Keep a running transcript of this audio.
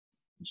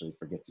usually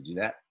forget to do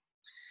that.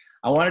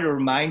 I wanted to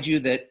remind you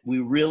that we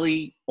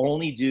really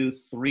only do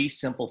 3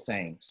 simple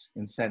things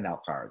in send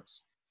out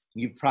cards.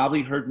 You've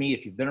probably heard me,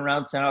 if you've been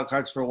around send out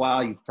cards for a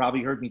while, you've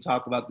probably heard me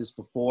talk about this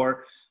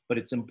before, but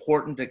it's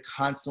important to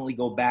constantly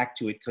go back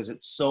to it because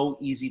it's so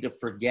easy to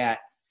forget,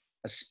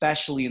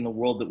 especially in the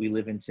world that we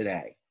live in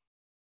today.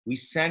 We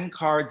send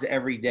cards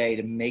every day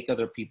to make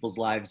other people's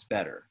lives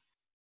better.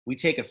 We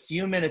take a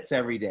few minutes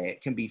every day.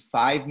 It can be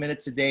 5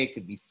 minutes a day. It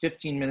could be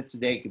 15 minutes a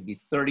day. It could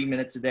be 30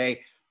 minutes a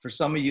day. For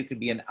some of you, it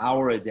could be an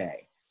hour a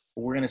day.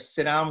 But we're going to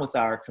sit down with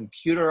our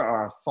computer or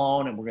our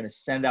phone, and we're going to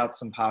send out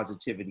some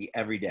positivity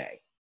every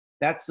day.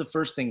 That's the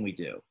first thing we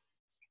do.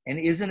 And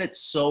isn't it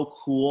so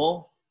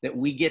cool that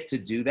we get to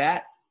do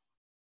that?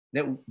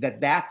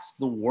 That's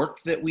the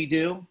work that we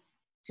do.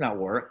 It's not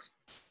work.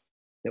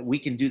 That we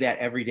can do that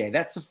every day.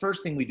 That's the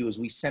first thing we do, is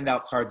we send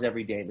out cards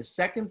every day. The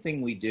second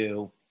thing we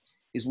do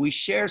is we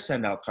share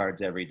send out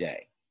cards every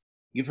day.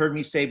 You've heard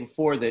me say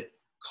before that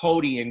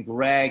Cody and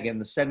Greg and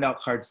the send out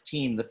cards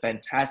team, the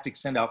fantastic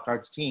send out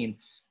cards team,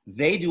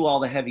 they do all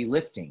the heavy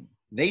lifting.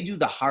 They do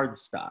the hard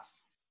stuff.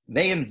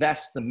 They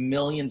invest the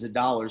millions of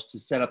dollars to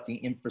set up the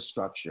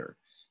infrastructure.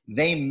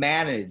 They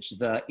manage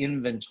the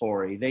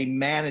inventory. They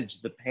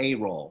manage the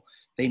payroll.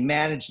 They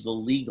manage the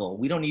legal.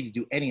 We don't need to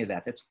do any of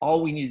that. That's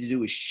all we need to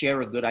do, is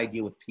share a good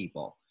idea with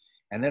people.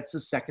 And that's the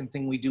second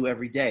thing we do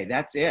every day.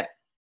 That's it.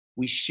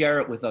 We share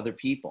it with other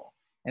people.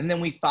 And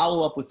then we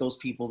follow up with those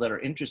people that are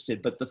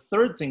interested. But the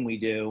third thing we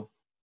do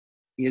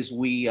is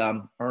we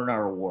earn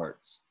our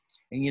awards.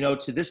 And, you know,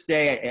 to this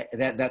day,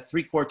 that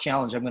 3 core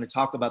challenge, I'm going to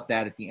talk about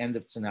that at the end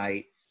of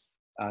tonight,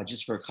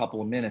 just for a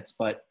couple of minutes.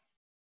 But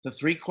the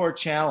 3 core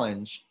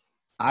challenge,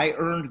 I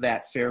earned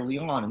that fairly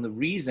on. And the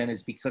reason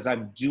is because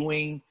I'm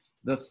doing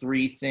the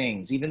 3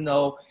 things. Even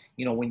though,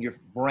 you know, when you're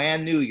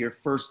brand new, your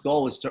first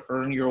goal is to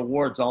earn your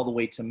awards all the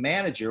way to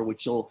manager,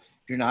 which you'll,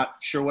 if you're not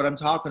sure what I'm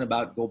talking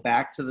about, go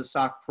back to the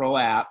SOC Pro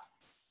app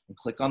and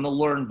click on the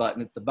Learn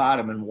button at the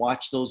bottom and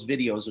watch those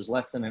videos. There's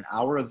less than an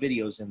hour of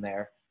videos in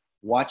there.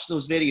 Watch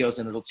those videos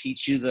and it'll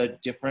teach you the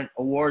different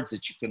awards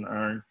that you can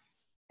earn.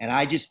 And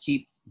I just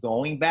keep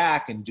going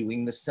back and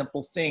doing the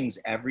simple things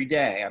every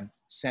day. I'm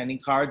sending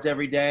cards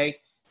every day,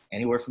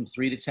 anywhere from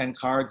 3 to 10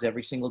 cards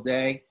every single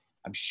day.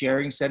 I'm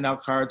sharing send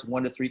out cards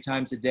 1 to 3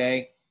 times a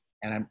day,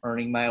 and I'm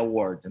earning my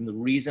awards. And the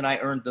reason I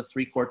earned the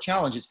 3 core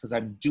challenge is because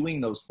I'm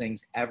doing those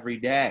things every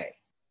day.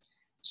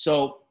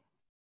 So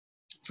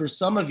for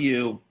some of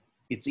you,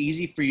 it's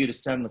easy for you to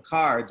send the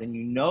cards, and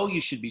you know you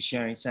should be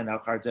sharing send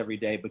out cards every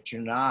day, but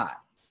you're not.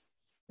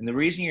 And the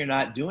reason you're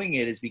not doing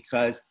it is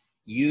because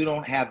you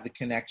don't have the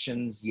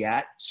connections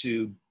yet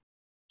to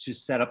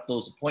set up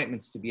those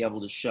appointments to be able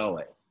to show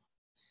it.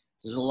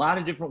 There's a lot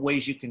of different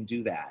ways you can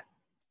do that.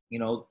 You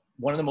know,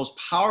 one of the most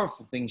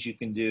powerful things you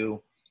can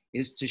do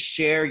is to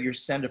share your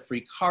send a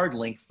free card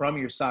link from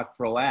your SOC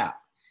Pro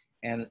app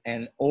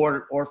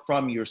or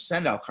from your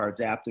send out cards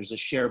app. There's a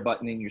share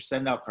button in your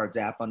send out cards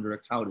app under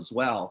account as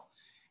well.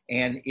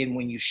 And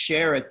when you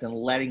share it, then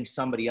letting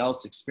somebody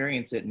else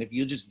experience it. And if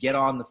you just get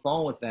on the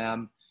phone with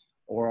them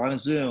or on a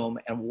Zoom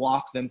and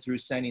walk them through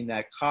sending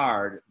that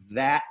card,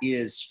 that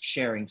is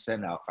sharing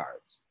send out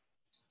cards.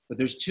 But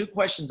there's 2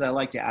 questions I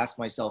like to ask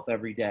myself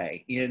every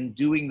day in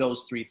doing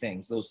those 3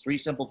 things, those 3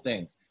 simple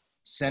things: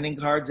 sending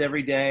cards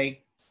every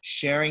day,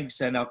 sharing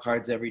send out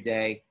cards every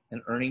day,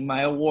 and earning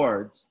my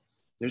awards.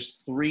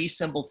 There's 3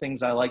 simple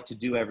things I like to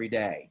do every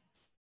day.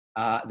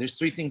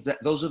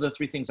 Those are the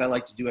 3 things I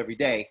like to do every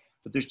day,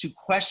 but there's 2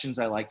 questions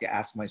I like to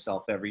ask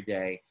myself every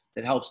day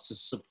that helps to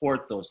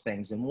support those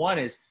things. And one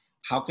is,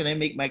 how can I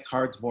make my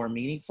cards more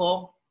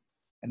meaningful?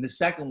 And the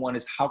second one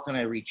is, how can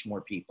I reach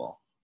more people?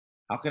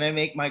 How can I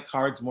make my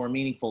cards more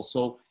meaningful?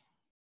 So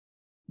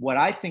what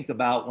I think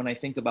about when I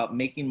think about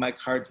making my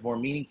cards more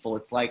meaningful,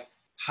 it's like,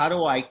 how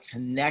do I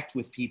connect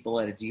with people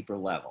at a deeper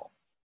level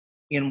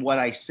in what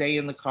I say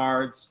in the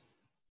cards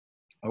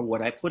or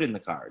what I put in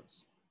the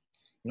cards?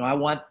 You know, I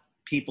want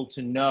people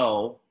to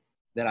know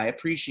that I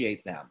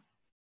appreciate them.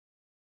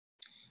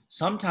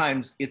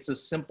 Sometimes it's a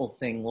simple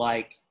thing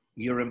like,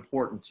 you're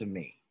important to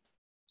me.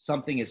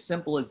 Something as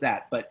simple as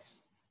that,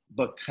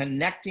 but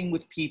connecting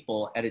with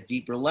people at a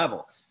deeper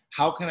level.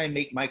 How can I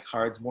make my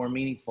cards more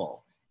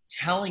meaningful?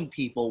 Telling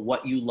people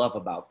what you love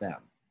about them.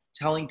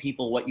 Telling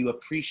people what you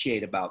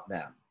appreciate about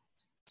them.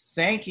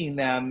 Thanking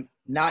them,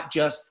 not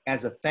just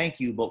as a thank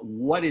you, but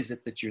what is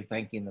it that you're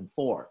thanking them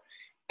for?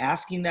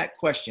 Asking that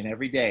question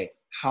every day.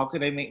 How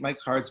can I make my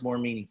cards more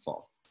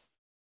meaningful?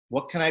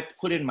 What can I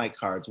put in my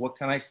cards? What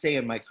can I say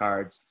in my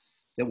cards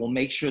that will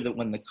make sure that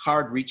when the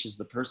card reaches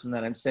the person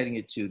that I'm sending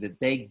it to, that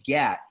they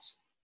get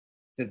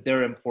that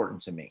they're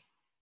important to me?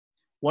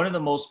 One of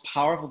the most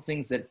powerful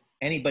things that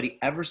anybody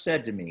ever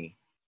said to me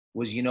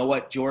was, you know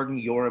what, Jordan,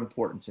 you're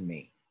important to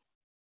me.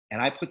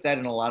 And I put that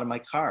in a lot of my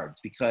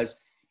cards because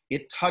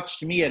it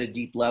touched me at a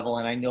deep level.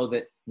 And I know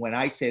that when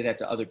I say that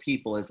to other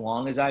people, as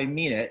long as I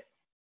mean it,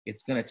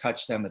 it's going to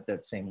touch them at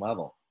that same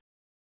level.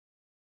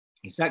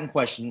 The second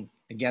question,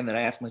 again, that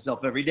I ask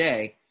myself every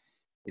day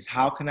is,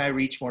 how can I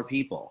reach more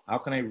people? How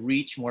can I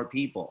reach more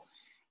people?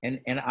 And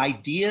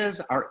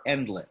ideas are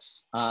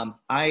endless.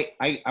 I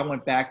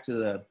went back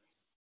to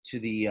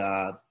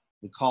the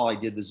call I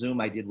did, the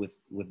Zoom I did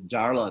with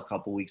Darla a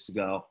couple weeks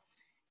ago.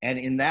 And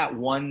in that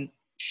one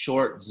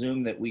short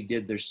Zoom that we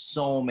did, there's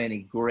so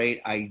many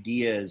great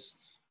ideas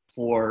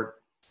for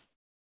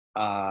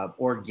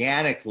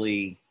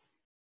organically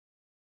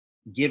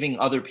giving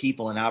other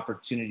people an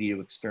opportunity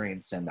to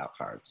experience send out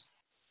cards.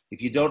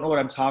 If you don't know what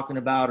I'm talking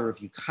about, or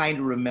if you kind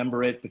of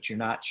remember it, but you're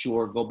not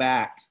sure, go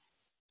back,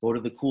 go to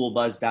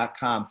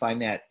thecoolbuzz.com,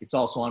 find that. It's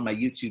also on my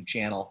YouTube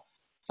channel.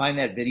 Find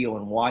that video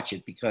and watch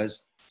it,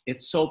 because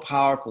it's so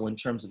powerful in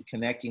terms of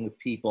connecting with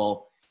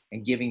people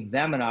and giving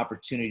them an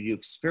opportunity to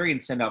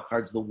experience send out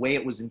cards the way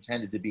it was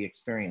intended to be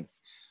experienced.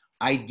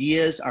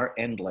 Ideas are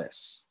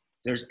endless.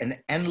 There's an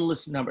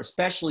endless number,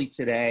 especially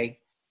today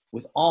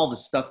with all the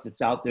stuff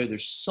that's out there.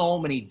 There's so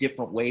many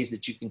different ways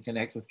that you can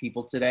connect with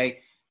people today.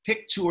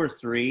 Pick 2 or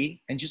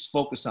 3 and just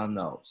focus on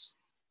those.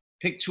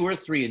 Pick 2 or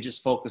 3 and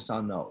just focus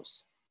on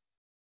those.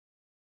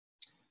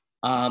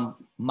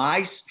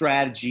 My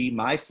strategy,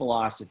 my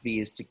philosophy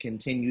is to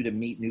continue to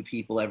meet new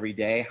people every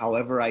day.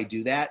 However I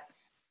do that,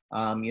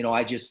 you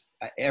know,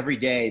 every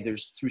day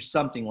there's through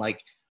something.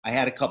 Like I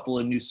had a couple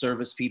of new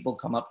service people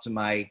come up to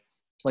my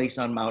place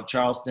on Mount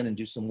Charleston and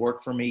do some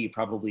work for me. You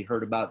probably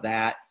heard about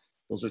that.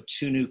 Those are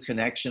 2 new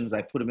connections.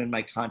 I put them in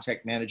my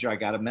contact manager. I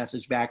got a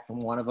message back from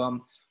one of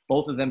them.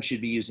 Both of them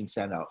should be using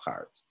send out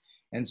cards.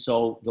 And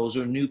so those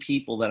are new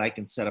people that I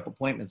can set up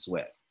appointments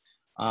with.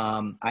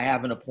 I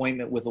have an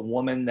appointment with a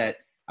woman that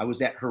I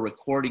was at her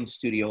recording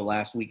studio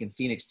last week in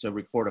Phoenix to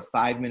record a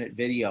 5-minute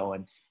video,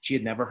 and she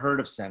had never heard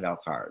of send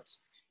out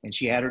cards. And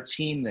she had her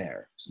team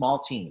there, small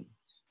team.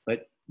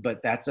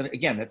 But that's,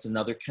 again, that's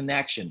another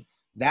connection.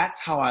 That's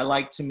how I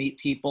like to meet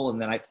people.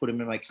 And then I put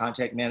them in my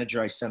contact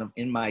manager. I send them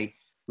in my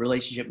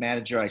relationship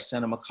manager. I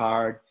send them a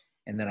card,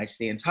 and then I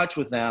stay in touch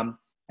with them,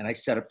 and I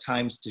set up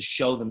times to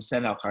show them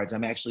send out cards.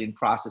 I'm actually in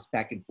process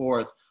back and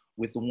forth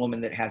with the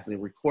woman that has the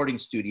recording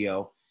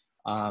studio,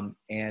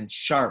 and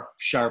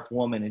sharp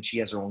woman, and she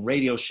has her own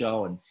radio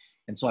show.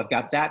 And so I've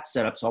got that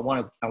set up. So I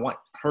want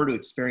her to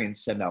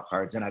experience send out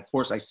cards. And of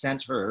course I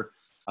sent her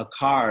a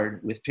card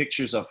with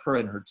pictures of her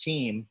and her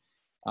team,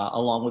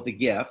 along with a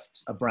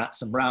gift,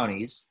 some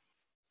brownies.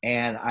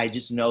 And I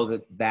just know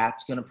that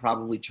that's going to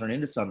probably turn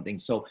into something.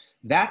 So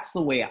that's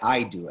the way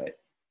I do it.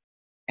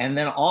 And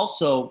then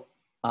also,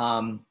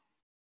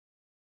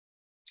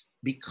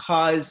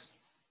 because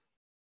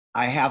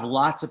I have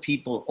lots of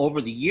people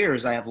over the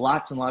years, I have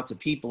lots and lots of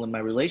people in my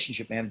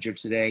relationship manager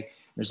today.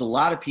 There's a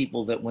lot of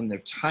people that when the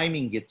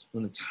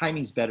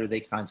timing's better, they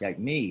contact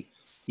me.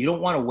 You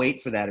don't want to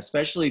wait for that,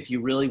 especially if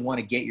you really want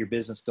to get your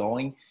business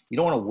going. You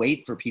don't want to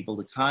wait for people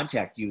to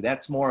contact you.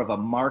 That's more of a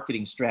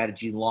marketing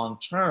strategy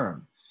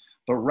long-term.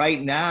 But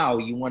right now,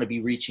 you want to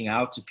be reaching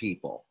out to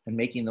people and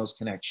making those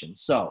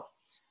connections. So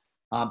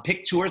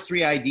pick 2 or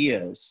 3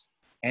 ideas.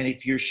 And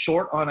if you're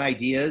short on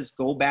ideas,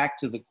 go back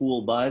to the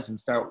Cool Buzz and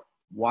start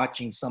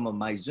watching some of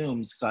my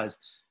Zooms, because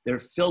they're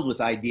filled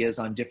with ideas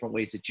on different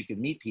ways that you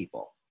can meet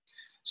people.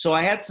 So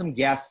I had some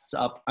guests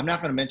up. I'm not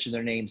going to mention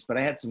their names, but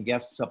I had some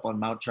guests up on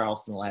Mount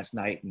Charleston last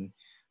night. And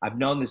I've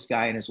known this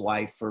guy and his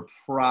wife for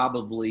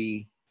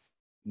probably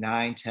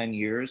 9-10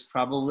 years,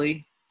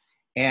 probably.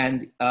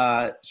 And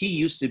he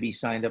used to be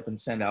signed up and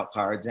send out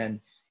cards. And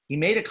he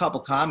made a couple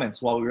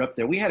comments while we were up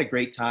there. We had a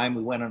great time.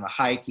 We went on a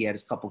hike. He had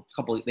his couple,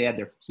 they had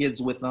their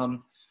kids with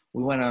them.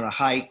 We went on a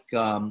hike.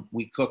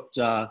 We cooked,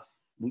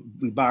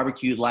 we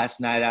barbecued last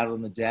night out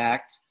on the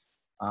deck.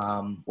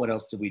 What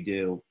else did we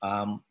do?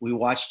 We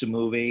watched a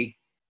movie.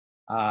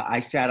 I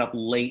sat up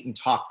late and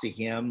talked to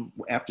him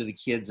after the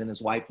kids and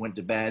his wife went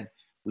to bed.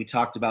 We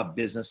talked about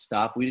business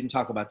stuff. We didn't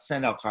talk about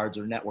send out cards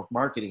or network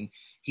marketing.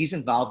 He's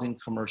involved in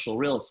commercial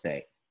real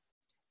estate.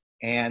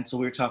 And so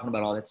we were talking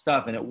about all that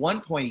stuff. And at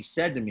one point he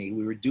said to me,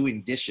 we were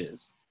doing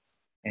dishes,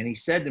 and he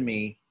said to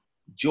me,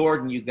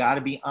 Jordan, you got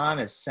to be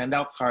honest. Send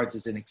out cards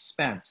is an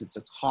expense. It's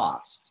a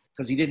cost,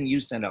 because he didn't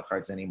use send out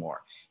cards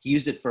anymore. He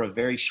used it for a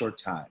very short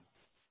time.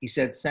 He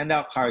said, send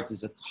out cards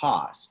is a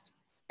cost.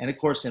 And of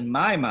course, in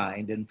my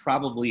mind, and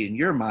probably in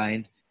your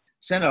mind,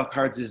 send out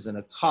cards isn't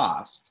a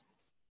cost.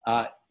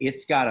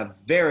 It's got a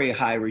very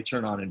high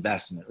return on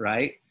investment,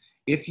 right?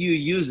 If you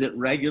use it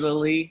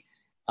regularly,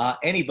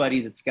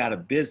 anybody that's got a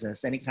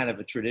business, any kind of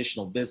a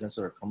traditional business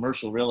or a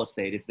commercial real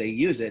estate, if they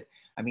use it,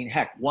 I mean,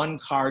 heck, one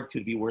card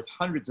could be worth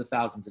hundreds of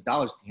thousands of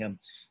dollars to him.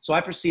 So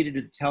I proceeded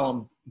to tell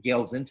him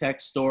Gail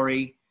Zintek's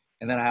story.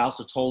 And then I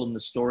also told him the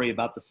story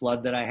about the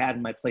flood that I had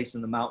in my place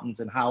in the mountains,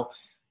 and how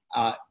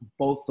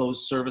both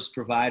those service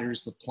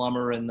providers, the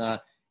plumber and the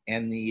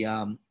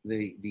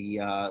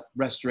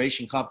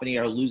restoration company,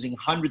 are losing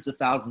hundreds of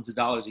thousands of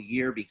dollars a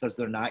year because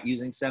they're not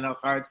using send out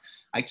cards.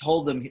 I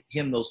told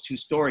him those 2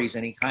 stories,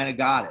 and he kind of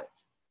got it.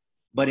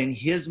 But in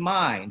his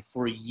mind,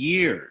 for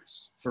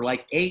years, for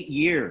like 8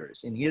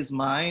 years, in his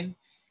mind,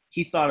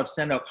 he thought of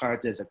send out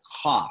cards as a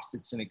cost.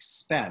 It's an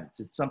expense.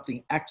 It's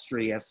something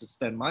extra he has to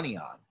spend money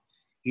on.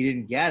 He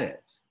didn't get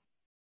it.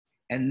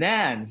 And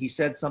then he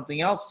said something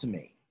else to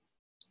me,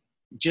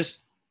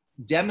 just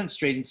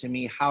demonstrating to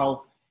me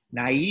how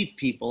naive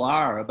people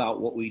are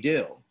about what we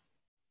do.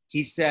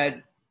 He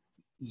said,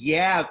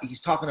 yeah, I'm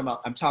talking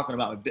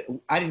about,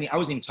 I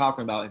wasn't even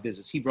talking about my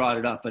business. He brought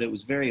it up, but it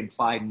was very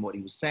implied in what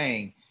he was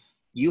saying.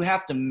 You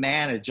have to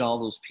manage all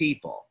those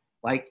people,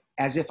 like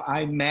as if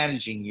I'm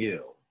managing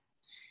you.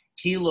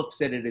 He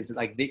looks at it as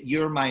like that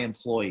you're my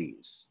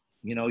employees.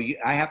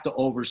 I have to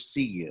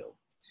oversee you.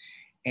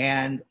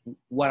 And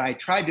what I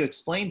tried to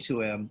explain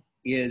to him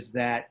is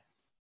that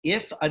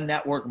if a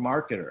network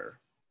marketer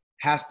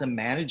has to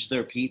manage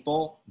their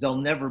people, they'll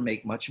never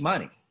make much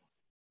money.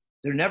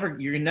 You're never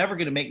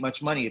going to make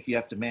much money if you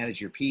have to manage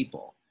your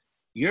people.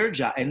 Your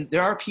job, and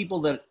there are people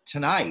that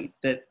tonight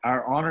that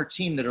are on our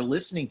team that are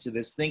listening to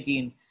this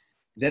thinking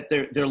that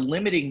they're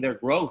limiting their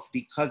growth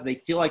because they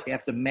feel like they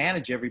have to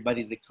manage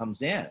everybody that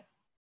comes in.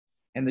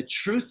 And the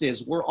truth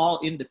is, we're all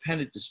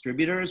independent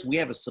distributors. We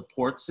have a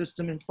support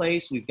system in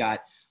place. We've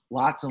got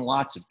lots and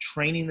lots of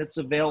training that's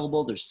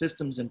available. There's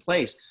systems in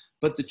place.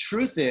 But the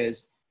truth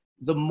is,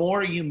 the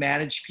more you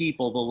manage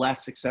people, the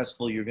less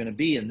successful you're going to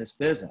be in this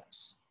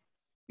business.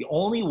 The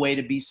only way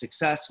to be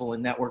successful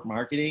in network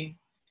marketing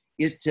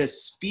is to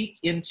speak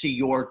into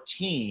your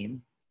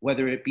team,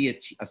 whether it be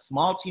a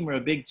small team or a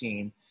big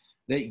team,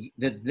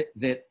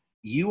 that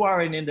you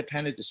are an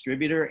independent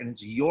distributor and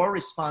it's your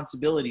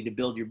responsibility to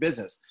build your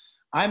business.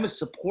 I'm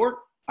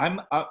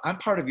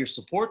part of your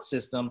support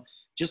system,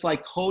 just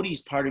like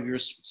Cody's part of your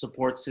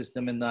support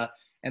system, and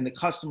the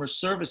customer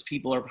service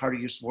people are part of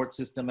your support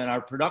system, and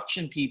our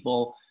production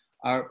people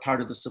are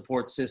part of the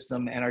support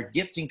system, and our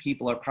gifting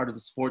people are part of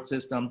the support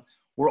system.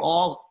 We're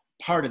all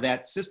part of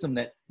that system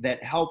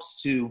that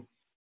helps to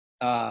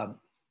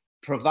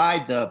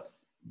provide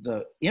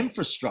the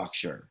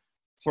infrastructure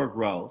for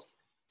growth.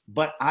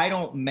 But I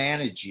don't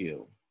manage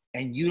you,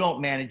 and you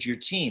don't manage your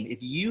team. If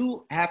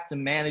you have to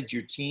manage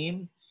your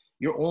team,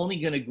 you're only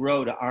going to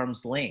grow to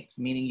arm's length,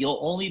 meaning you'll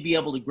only be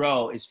able to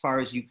grow as far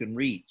as you can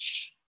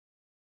reach.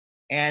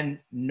 And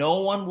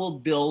no one will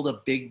build a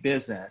big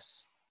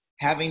business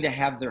having to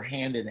have their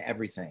hand in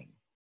everything.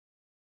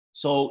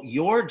 So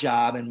your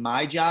job and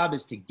my job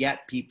is to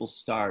get people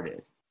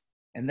started.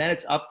 And then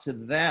it's up to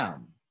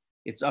them.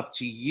 It's up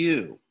to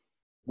you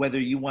whether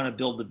you want to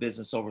build the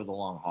business over the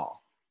long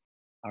haul.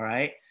 All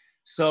right.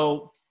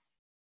 So,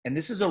 and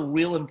this is a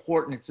real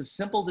important, it's a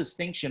simple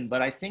distinction,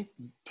 but I think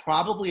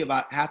probably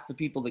about half the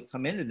people that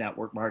come into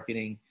network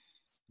marketing,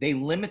 they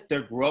limit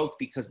their growth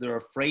because they're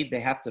afraid they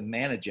have to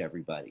manage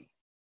everybody.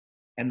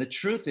 And the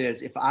truth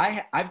is, if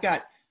I've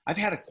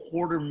had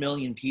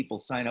 250,000 people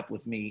sign up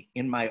with me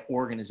in my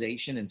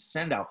organization and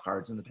send out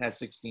cards in the past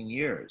 16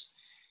 years.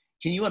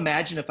 Can you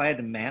imagine if I had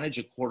to manage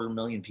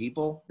 250,000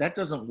 people? That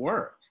doesn't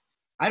work.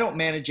 I don't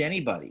manage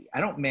anybody. I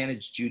don't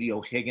manage Judy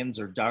O'Higgins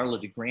or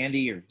Darla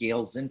DeGrande or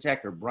Gail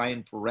Zintek or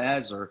Brian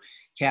Perez or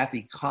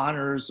Kathy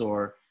Connors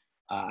or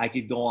I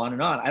could go on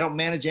and on. I don't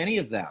manage any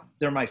of them.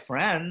 They're my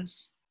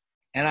friends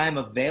and I'm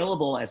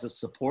available as a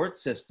support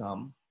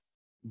system.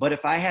 But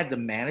if I had to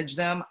manage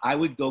them, I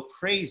would go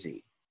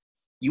crazy.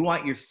 You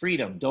want your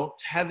freedom. Don't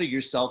tether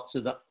yourself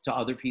to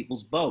other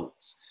people's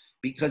boats,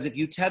 because if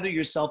you tether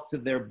yourself to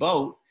their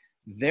boat,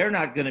 they're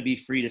not going to be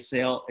free to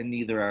sail, and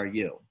neither are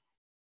you.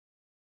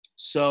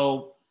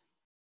 So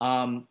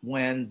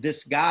when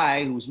this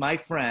guy who was my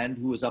friend,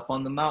 who was up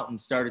on the mountain,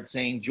 started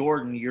saying,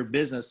 Jordan, your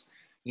business,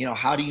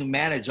 how do you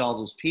manage all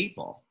those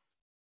people?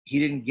 He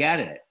didn't get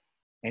it.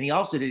 And he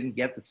also didn't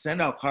get that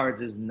send out cards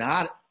is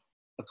not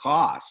a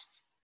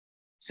cost.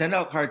 Send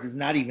out cards is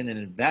not even an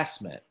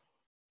investment.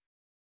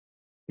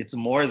 It's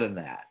more than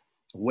that,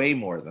 way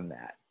more than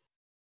that.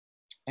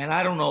 And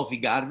I don't know if he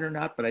got it or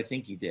not, but I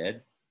think he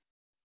did.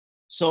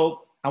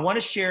 So I want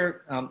to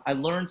share, I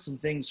learned some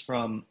things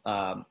from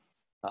a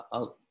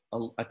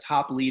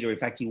top leader. In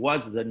fact, he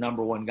was the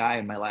 #1 guy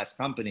in my last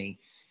company.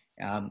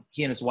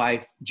 He and his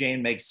wife, Jay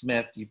and Meg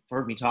Smith, you've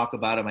heard me talk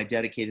about him. I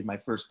dedicated my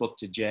first book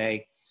to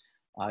Jay.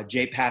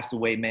 Jay passed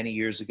away many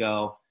years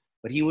ago,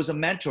 but he was a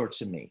mentor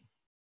to me.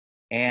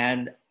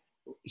 And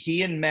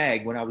he and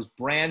Meg, when I was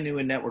brand new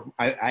in network,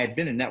 I had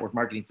been in network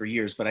marketing for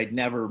years, but I'd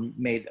never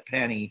made a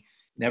penny,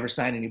 never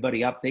signed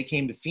anybody up. They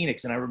came to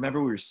Phoenix, and I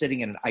remember we were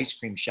sitting in an ice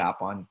cream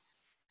shop on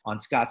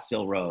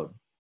Scottsdale Road.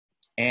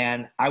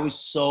 And I was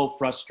so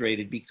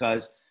frustrated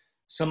because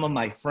some of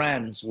my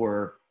friends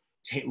were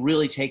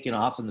really taking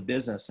off in the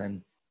business,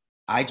 and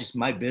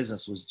my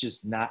business was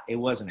just not, it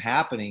wasn't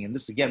happening. And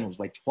this again was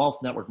my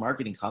 12th network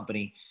marketing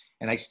company,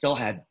 and I still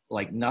had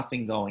like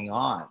nothing going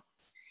on.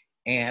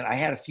 And I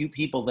had a few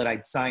people that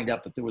I'd signed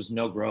up, but there was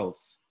no growth.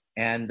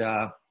 And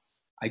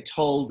I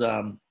told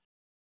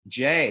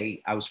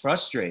Jay I was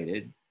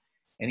frustrated,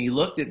 and he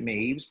looked at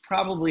me. He was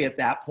probably at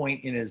that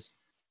point in his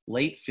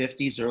late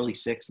 50s, early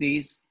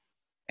 60s.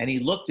 And he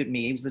looked at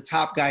me. He was the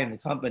top guy in the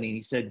company. And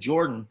he said,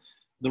 Jordan,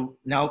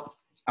 now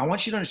I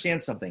want you to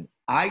understand something.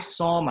 I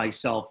saw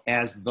myself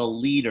as the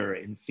leader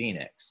in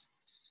Phoenix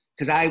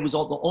because I was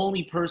the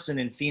only person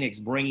in Phoenix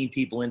bringing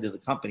people into the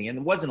company. And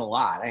it wasn't a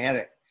lot. I had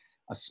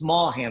a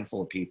small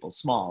handful of people,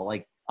 small,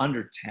 like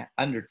under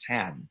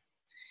 10.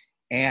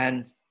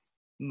 And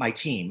my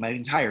team, my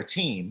entire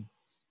team.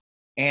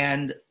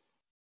 And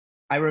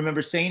I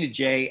remember saying to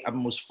Jay, I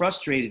was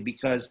frustrated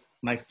because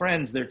my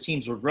friends, their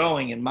teams were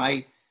growing and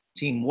my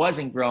team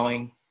wasn't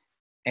growing.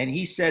 And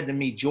he said to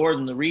me,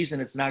 Jordan, the reason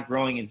it's not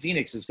growing in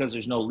Phoenix is because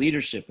there's no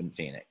leadership in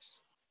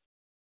Phoenix.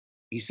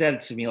 He said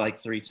it to me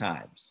like 3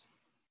 times.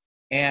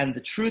 And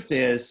the truth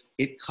is,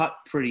 it cut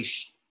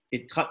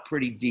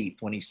pretty deep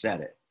when he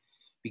said it,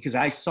 because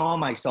I saw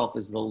myself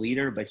as the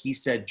leader, but he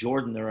said,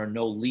 Jordan, there are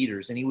no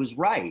leaders. And he was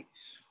right.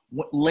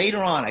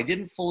 Later on, I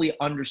didn't fully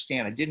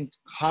understand. I didn't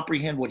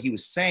comprehend what he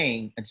was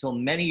saying until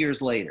many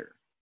years later.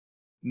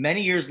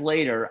 Many years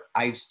later,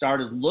 I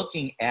started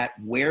looking at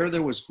where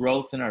there was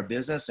growth in our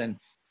business, and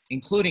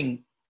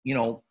including, you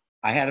know,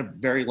 I had a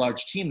very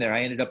large team there.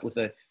 I ended up with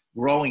a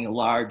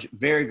large,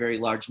 very, very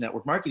large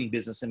network marketing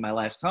business in my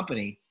last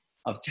company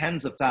of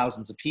tens of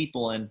thousands of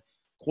people and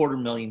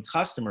 250,000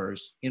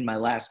 customers in my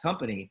last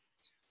company.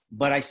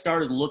 But I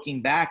started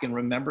looking back and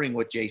remembering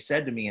what Jay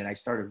said to me, and I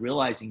started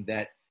realizing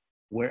that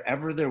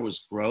wherever there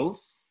was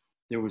growth,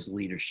 there was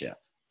leadership.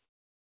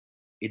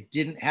 It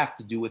didn't have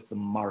to do with the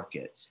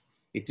market.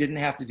 It didn't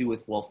have to do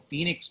with, well,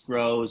 Phoenix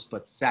grows,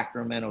 but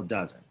Sacramento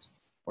doesn't.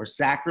 Or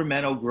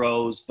Sacramento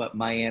grows, but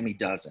Miami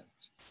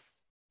doesn't.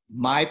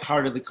 My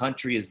part of the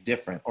country is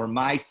different, or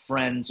my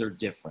friends are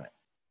different,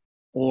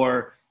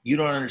 or you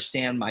don't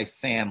understand my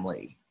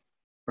family,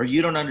 or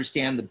you don't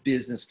understand the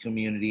business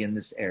community in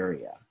this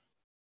area.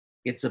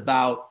 It's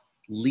about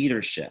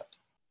leadership.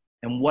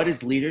 And what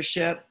is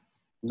leadership?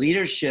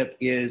 Leadership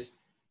is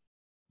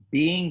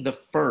being the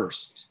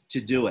first to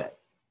do it.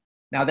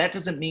 Now, that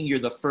doesn't mean you're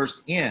the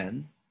first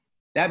in.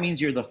 That means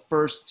you're the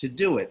first to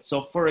do it.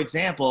 So, for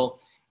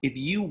example, if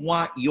you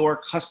want your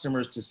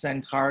customers to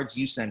send cards,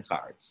 you send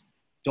cards.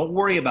 Don't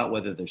worry about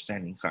whether they're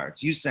sending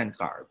cards. You send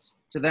cards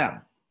to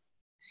them.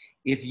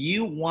 If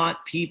you want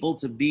people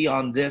to be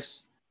on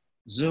this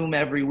Zoom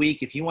every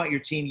week, if you want your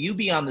team, you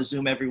be on the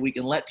Zoom every week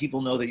and let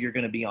people know that you're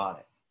going to be on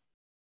it.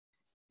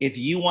 If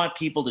you want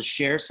people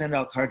to send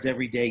out cards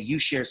every day, you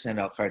send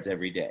out cards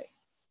every day.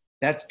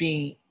 That's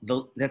being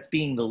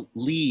the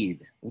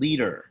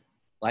leader,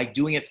 like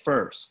doing it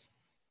first.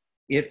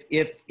 If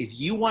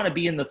you want to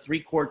be in the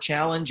 3-Core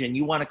Challenge and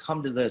you want to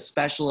come to the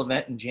special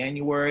event in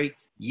January,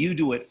 you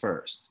do it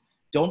first.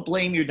 Don't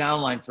blame your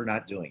downline for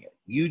not doing it.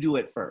 You do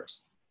it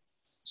first.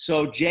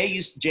 So Jay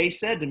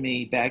said to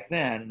me back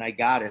then, and I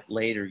got it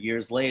later,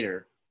 years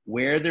later,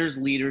 where there's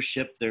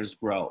leadership, there's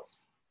growth.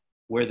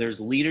 Where there's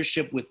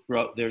leadership with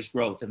growth, there's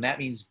growth. And that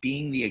means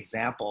being the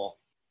example.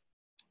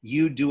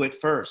 You do it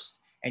first.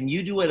 And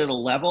you do it at a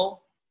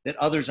level that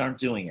others aren't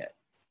doing it.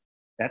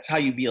 That's how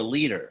you be a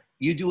leader.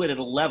 You do it at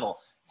a level.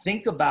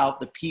 Think about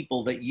the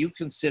people that you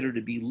consider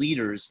to be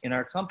leaders in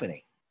our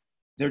company.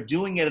 They're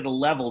doing it at a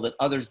level that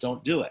others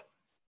don't do it,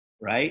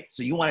 right?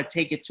 So you want to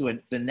take it to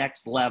the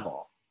next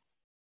level.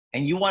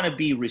 And you want to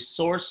be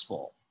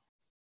resourceful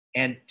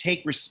and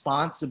take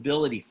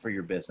responsibility for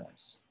your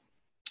business.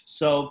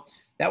 So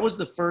that was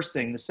the first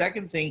thing. The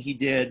second thing he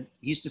did,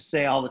 he used to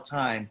say all the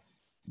time,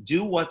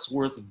 do what's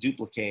worth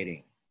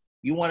duplicating.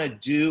 You want to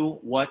do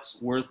what's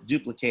worth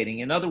duplicating.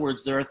 In other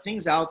words, there are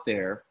things out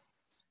there.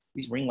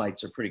 These ring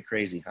lights are pretty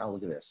crazy. Huh?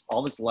 Look at this.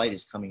 All this light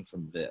is coming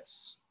from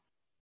this.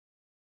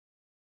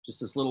 Just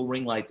this little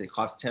ring light that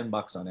costs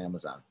 $10 on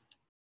Amazon.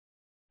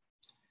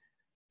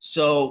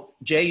 So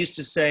Jay used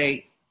to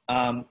say,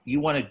 you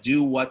want to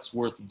do what's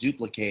worth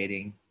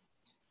duplicating.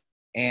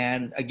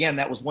 And again,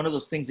 that was one of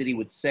those things that he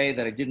would say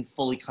that I didn't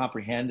fully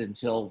comprehend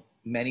until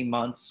many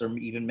months or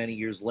even many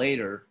years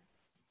later.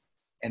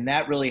 And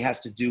that really has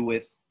to do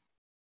with,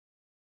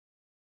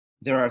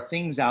 there are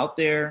things out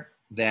there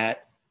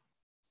that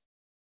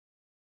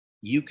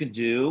you can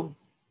do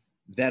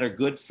that are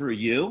good for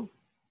you,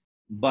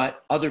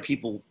 but other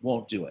people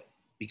won't do it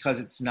because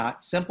it's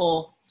not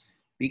simple,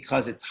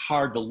 because it's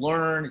hard to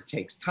learn, it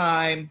takes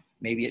time,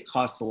 maybe it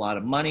costs a lot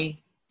of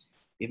money.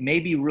 It may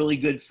be really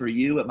good for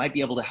you. It might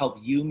be able to help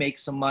you make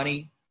some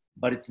money,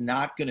 but it's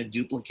not going to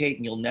duplicate,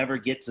 and you'll never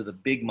get to the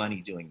big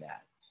money doing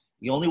that.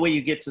 The only way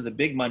you get to the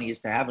big money is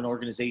to have an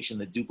organization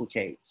that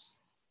duplicates.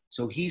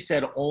 So he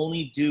said,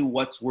 only do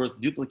what's worth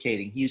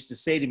duplicating. He used to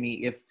say to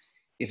me,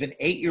 if an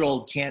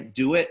 8-year-old can't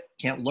do it,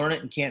 can't learn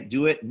it and can't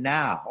do it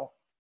now,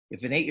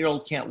 if an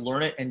 8-year-old can't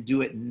learn it and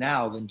do it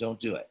now, then don't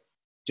do it.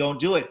 Don't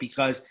do it,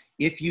 because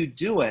if you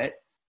do it,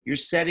 you're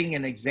setting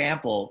an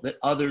example that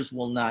others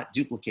will not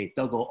duplicate.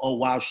 They'll go, oh,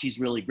 wow, she's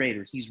really great,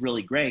 or he's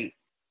really great.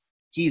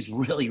 He's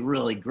really,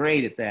 really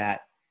great at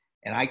that.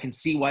 And I can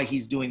see why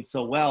he's doing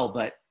so well,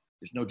 but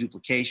there's no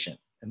duplication.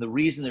 And the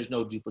reason there's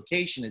no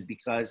duplication is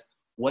because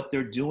what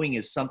they're doing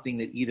is something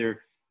that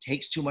either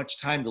takes too much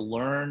time to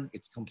learn,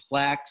 it's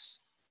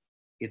complex,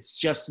 it's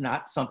just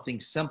not something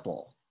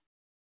simple.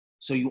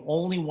 So you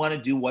only want to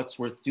do what's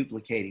worth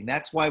duplicating.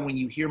 That's why when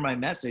you hear my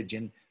message,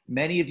 and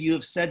many of you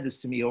have said this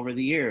to me over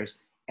the years,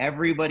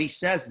 everybody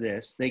says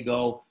this, they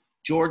go,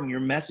 Jordan,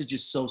 your message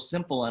is so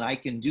simple and I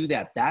can do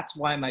that. That's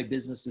why my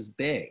business is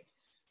big.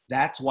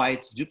 That's why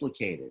it's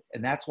duplicated.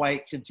 And that's why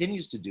it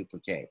continues to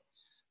duplicate.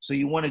 So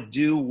you want to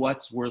do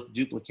what's worth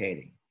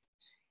duplicating.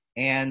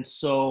 And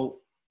so,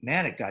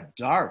 man, it got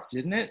dark,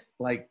 didn't it?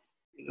 Like,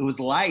 it was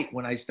light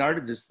when I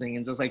started this thing,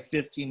 and just like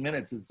 15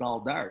 minutes, it's all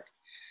dark.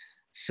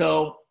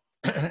 So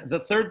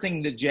the third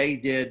thing that Jay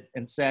did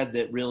and said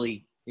that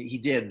really, he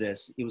did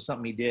this, it was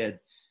something he did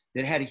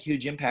that had a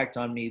huge impact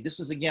on me. This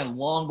was, again,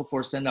 long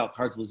before Send Out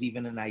Cards was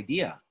even an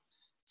idea.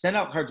 Send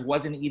Out Cards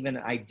wasn't even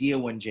an idea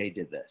when Jay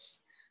did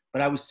this.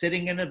 But I was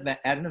sitting at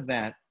an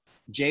event.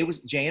 Jay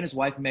and his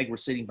wife, Meg, were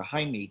sitting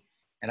behind me,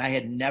 and I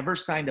had never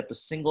signed up a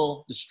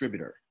single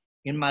distributor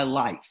in my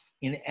life,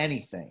 in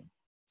anything.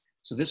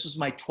 So this was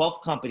my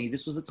 12th company.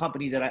 This was a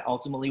company that I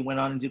ultimately went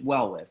on and did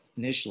well with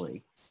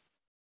initially.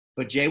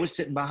 But Jay was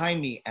sitting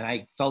behind me, and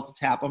I felt a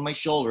tap on my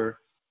shoulder,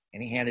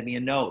 and he handed me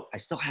a note. I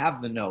still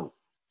have the note.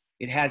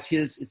 It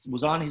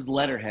was on his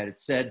letterhead.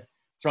 It said,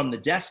 "From the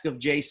desk of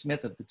Jay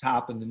Smith" at the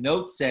top, and the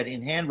note said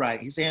in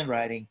his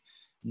handwriting,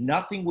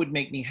 "Nothing would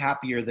make me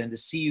happier than to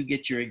see you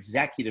get your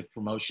executive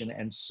promotion,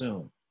 and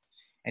soon."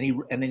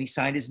 And then he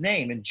signed his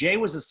name. And Jay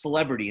was a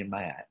celebrity in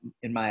my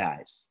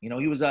eyes. You know,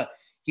 he was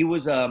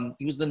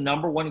the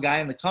number one guy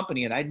in the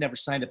company, and I'd never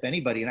signed up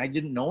anybody, and I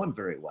didn't know him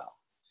very well.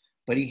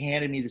 But he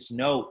handed me this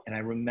note, and I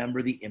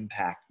remember the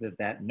impact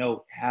that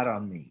note had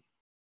on me.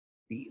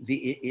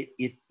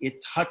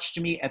 It touched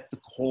me at the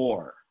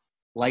core.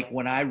 Like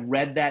when I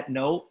read that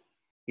note,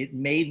 it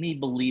made me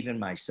believe in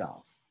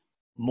myself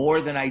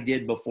more than I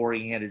did before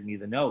he handed me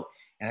the note.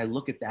 And I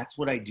look at, that's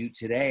what I do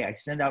today. I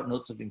send out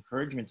notes of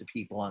encouragement to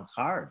people on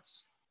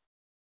cards.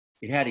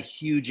 It had a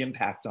huge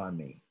impact on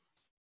me.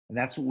 And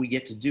that's what we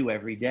get to do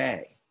every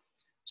day.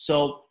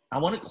 So I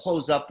want to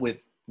close up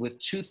with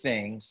two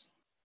things.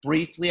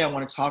 Briefly, I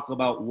want to talk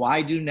about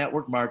why do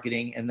network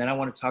marketing, and then I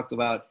want to talk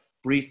about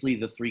briefly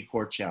the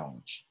 3-core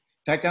challenge.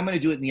 In fact, I'm going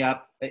to do it in the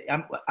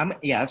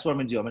that's what I'm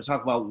going to do. I'm going to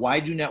talk about why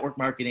do network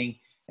marketing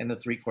and the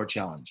 3-core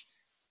challenge.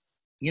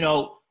 You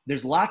know,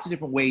 there's lots of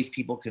different ways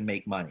people can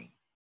make money.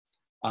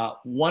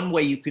 One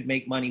way you could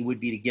make money would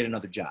be to get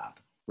another job,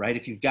 right?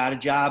 If you've got a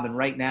job, and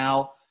right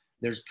now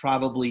there's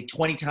probably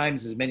 20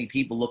 times as many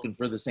people looking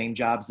for the same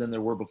jobs than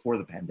there were before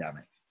the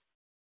pandemic.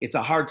 It's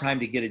a hard time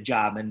to get a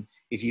job. And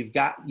if you've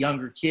got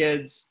younger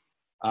kids,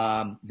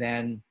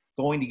 then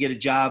going to get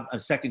a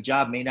second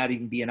job may not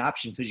even be an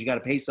option, because you got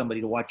to pay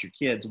somebody to watch your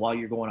kids while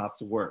you're going off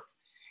to work.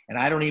 And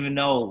I don't even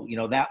know,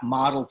 that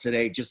model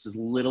today just is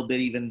a little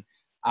bit even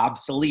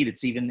obsolete.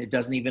 It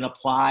doesn't even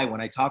apply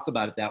when I talk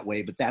about it that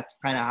way, but that's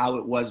kind of how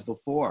it was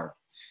before.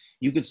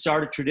 You could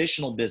start a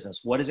traditional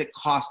business. What does it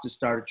cost to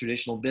start a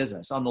traditional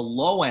business? On the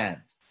low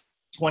end,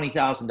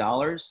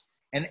 $20,000.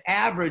 An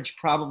average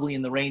probably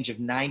in the range of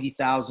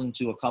 $90,000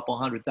 to a couple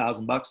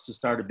 $100,000 to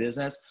start a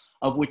business,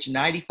 of which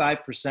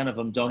 95% of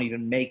them don't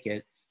even make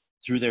it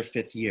through their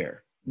 5th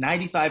year.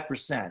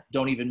 95%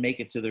 don't even make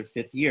it to their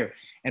 5th year.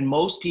 And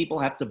most people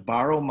have to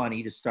borrow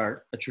money to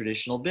start a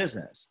traditional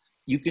business.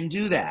 You can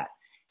do that.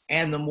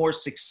 And the more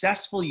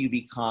successful you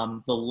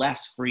become, the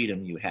less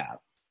freedom you have.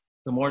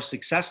 The more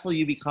successful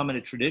you become in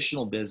a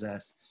traditional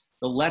business,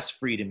 the less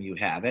freedom you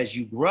have. As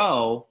you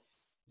grow,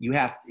 you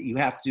have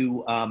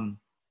to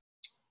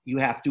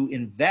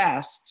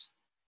invest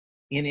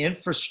in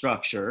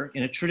infrastructure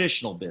in a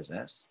traditional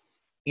business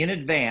in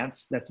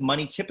advance. That's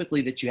money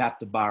typically that you have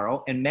to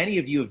borrow. And many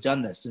of you have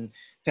done this. In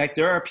fact,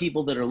 there are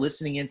people that are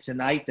listening in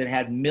tonight that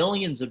had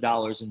millions of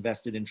dollars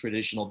invested in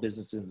traditional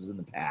businesses in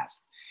the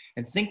past.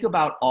 And think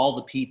about all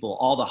the people,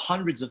 all the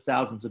hundreds of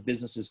thousands of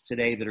businesses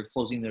today that are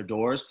closing their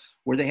doors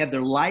where they had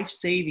their life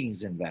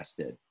savings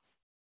invested.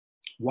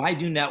 Why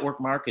do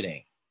network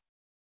marketing?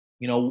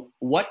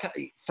 What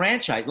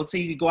franchise? Let's say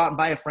you could go out and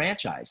buy a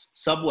franchise.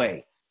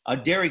 Subway, a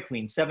Dairy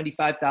Queen,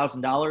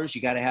 $75,000.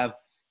 You got to have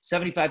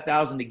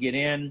 $75,000 to get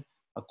in,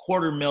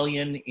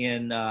 $250,000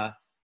 in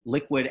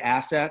liquid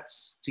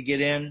assets to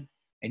get in,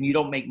 and you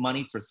don't make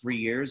money for 3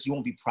 years. You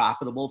won't be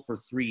profitable for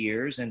 3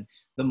 years. And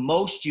the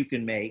most you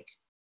can make,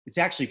 it's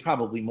actually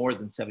probably more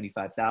than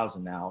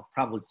 $75,000 now,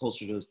 probably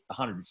closer to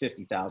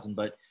 $150,000.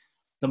 But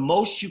the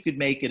most you could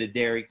make at a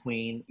Dairy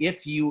Queen,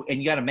 and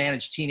you got to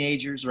manage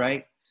teenagers,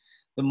 right?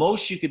 The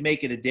most you could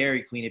make at a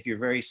Dairy Queen, if you're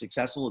very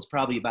successful, is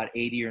probably about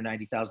 $80,000 or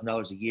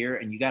 $90,000 a year,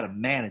 and you got to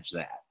manage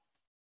that.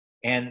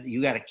 And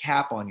you got a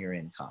cap on your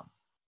income.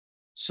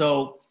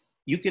 So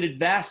you could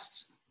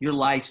invest your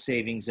life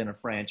savings in a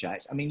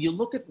franchise. I mean, you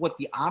look at what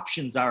the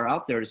options are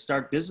out there to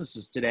start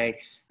businesses today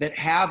that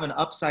have an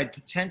upside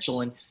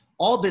potential, and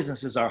all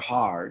businesses are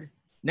hard.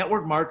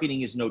 Network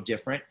marketing is no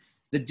different.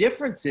 The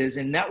difference is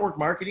in network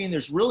marketing,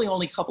 there's really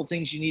only a couple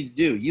things you need to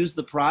do. Use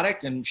the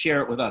product and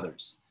share it with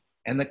others.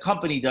 And the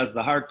company does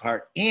the hard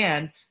part.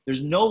 And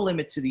there's no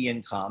limit to the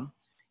income.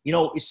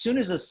 As soon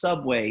as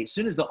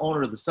the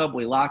owner of the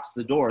Subway locks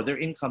the door, their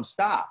income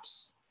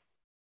stops.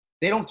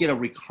 They don't get a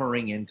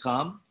recurring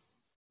income.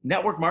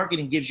 Network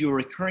marketing gives you a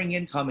recurring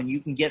income, and you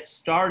can get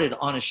started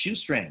on a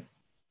shoestring.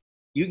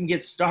 You can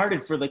get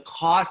started for the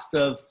cost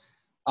of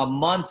a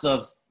month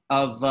of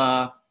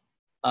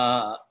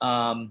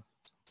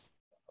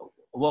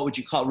what would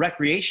you call it?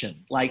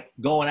 Recreation, like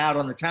going out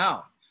on the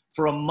town.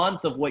 For a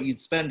month of what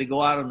you'd spend to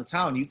go out on the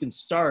town, you can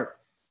start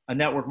a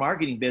network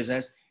marketing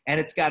business, and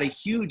it's got a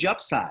huge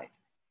upside.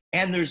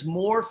 And there's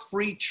more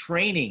free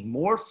training,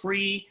 more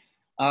free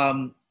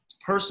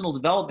personal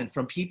development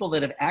from people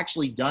that have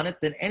actually done it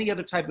than any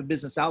other type of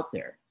business out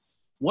there.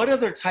 What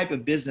other type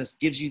of business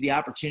gives you the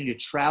opportunity to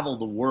travel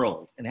the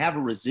world and have a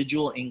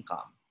residual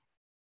income?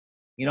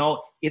 You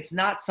know, it's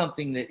not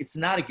something that, it's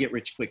not a get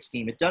rich quick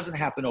scheme. It doesn't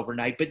happen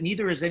overnight, but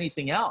neither is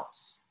anything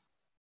else.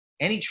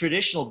 Any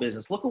traditional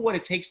business, look at what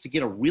it takes to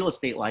get a real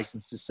estate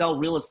license, to sell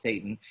real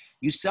estate. And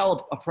you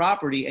sell a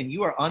property and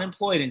you are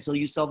unemployed until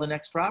you sell the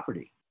next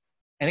property.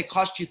 And it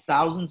costs you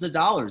thousands of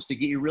dollars to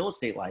get your real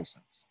estate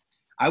license.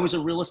 I was a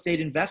real estate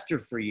investor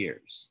for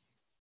years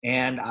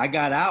and I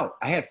got out.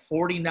 I had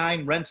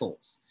 49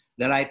 rentals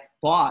that I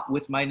bought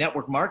with my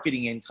network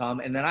marketing income.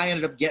 And then I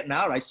ended up getting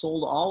out. I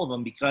sold all of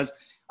them because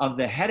of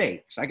the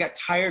headaches. I got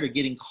tired of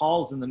getting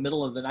calls in the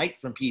middle of the night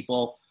from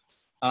people,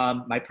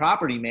 my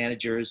property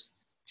managers,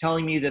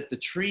 telling me that the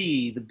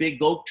tree, the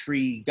big oak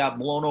tree, got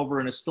blown over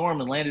in a storm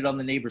and landed on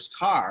the neighbor's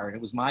car. And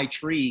it was my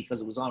tree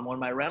because it was on one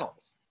of my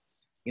rentals.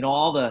 You know,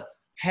 all the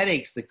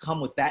headaches that come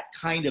with that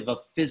kind of a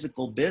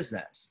physical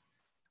business.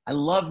 I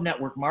love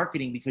network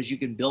marketing because you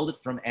can build it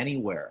from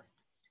anywhere.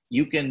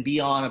 You can be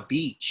on a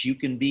beach. You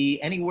can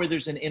be anywhere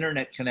there's an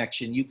internet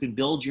connection. You can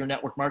build your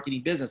network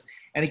marketing business.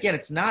 And again,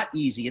 it's not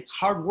easy. It's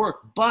hard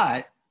work,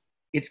 but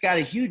it's got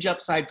a huge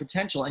upside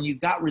potential and you've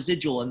got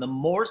residual. And the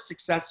more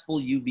successful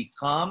you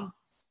become,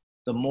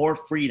 the more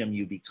freedom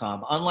you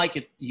become. Unlike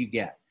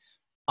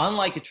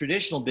a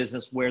traditional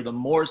business where the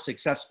more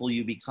successful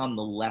you become,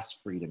 the less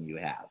freedom you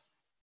have.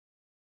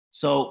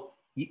 So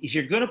if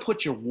you're going to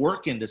put your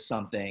work into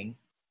something,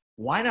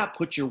 why not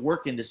put your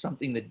work into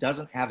something that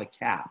doesn't have a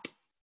cap?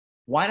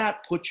 Why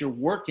not put your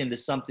work into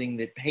something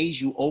that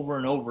pays you over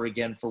and over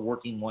again for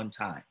working one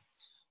time?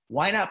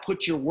 Why not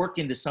put your work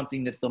into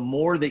something that the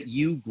more that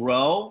you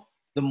grow,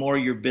 the more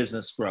your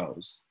business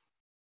grows?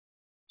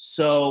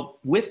 So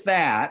with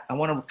that, I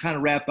want to kind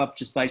of wrap up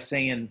just by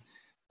saying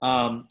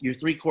your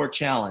 3-core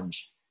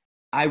challenge.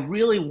 I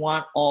really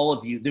want all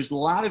of you, there's a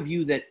lot of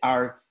you that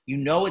are, you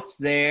know it's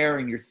there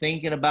and you're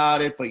thinking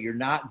about it, but you're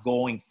not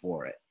going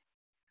for it.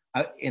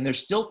 And there's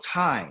still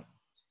time.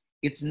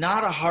 It's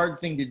not a hard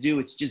thing to do.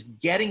 It's just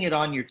getting it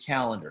on your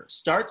calendar.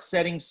 Start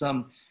setting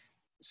some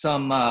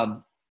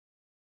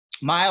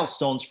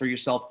milestones for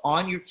yourself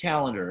on your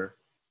calendar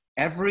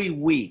every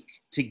week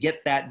to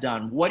get that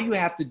done. What do you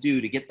have to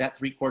do to get that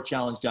 3-core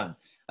challenge done?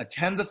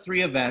 Attend the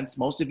 3 events.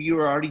 Most of you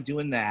are already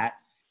doing that.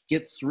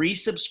 Get 3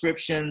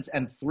 subscriptions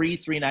and 3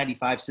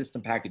 $3.95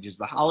 system packages.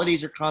 The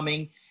holidays are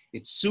coming.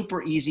 It's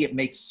super easy. It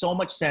makes so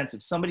much sense.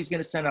 If somebody's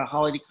going to send out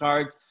holiday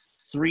cards,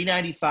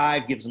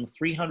 $3.95 gives them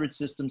 300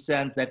 system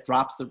sends. That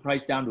drops the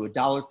price down to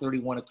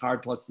 $1.31 a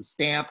card plus the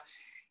stamp.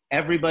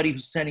 Everybody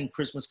who's sending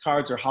Christmas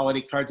cards or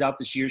holiday cards out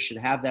this year should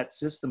have that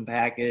system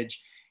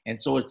package. And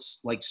so it's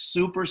like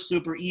super,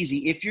 super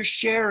easy. If you're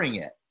sharing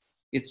it,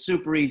 it's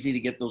super easy to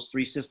get those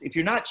 3 systems. If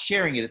you're not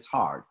sharing it, it's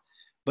hard.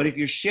 But if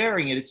you're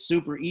sharing it, it's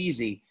super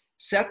easy.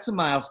 Set some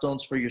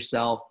milestones for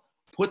yourself.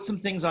 Put some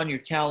things on your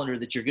calendar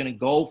that you're going to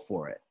go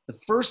for it. The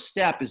first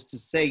step is to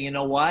say, you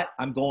know what?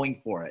 I'm going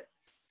for it.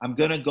 I'm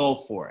going to go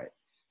for it.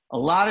 A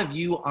lot of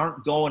you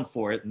aren't going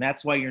for it, and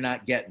that's why you're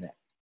not getting it.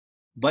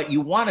 But you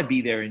want to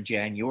be there in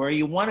January.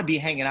 You want to be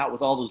hanging out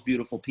with all those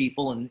beautiful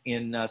people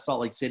in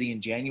Salt Lake City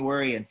in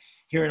January and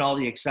hearing all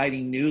the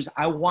exciting news.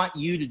 I want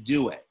you to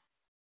do it.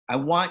 I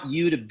want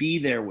you to be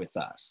there with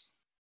us.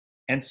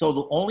 And so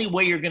the only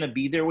way you're going to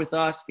be there with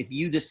us, if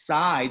you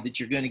decide that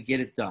you're going to get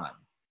it done.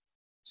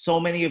 So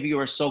many of you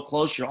are so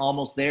close, you're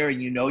almost there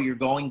and you know you're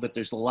going, but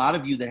there's a lot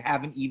of you that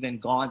haven't even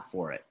gone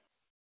for it.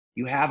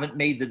 You haven't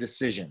made the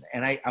decision.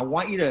 And I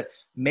want you to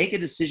make a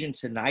decision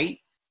tonight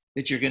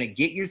that you're going to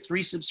get your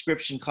 3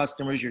 subscription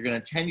customers, you're going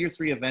to attend your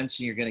 3 events,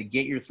 and you're going to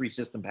get your 3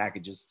 system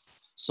packages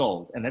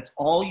sold. And that's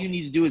all you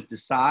need to do is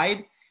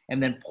decide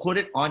and then put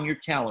it on your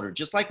calendar,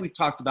 just like we've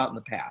talked about in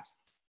the past.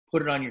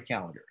 Put it on your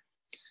calendar.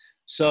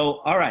 So,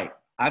 all right,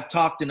 I've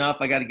talked enough.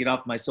 I got to get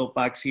off my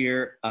soapbox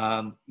here.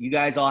 You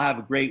guys all have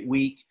a great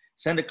week.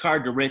 Send a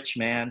card to Rich,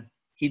 man.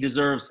 He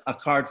deserves a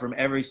card from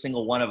every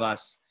single one of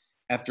us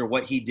after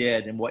what he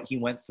did and what he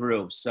went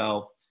through.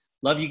 So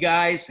love you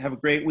guys. Have a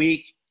great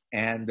week.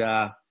 And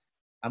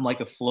I'm like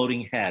a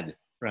floating head,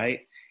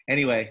 right?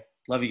 Anyway,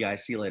 love you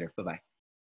guys. See you later. Bye-bye.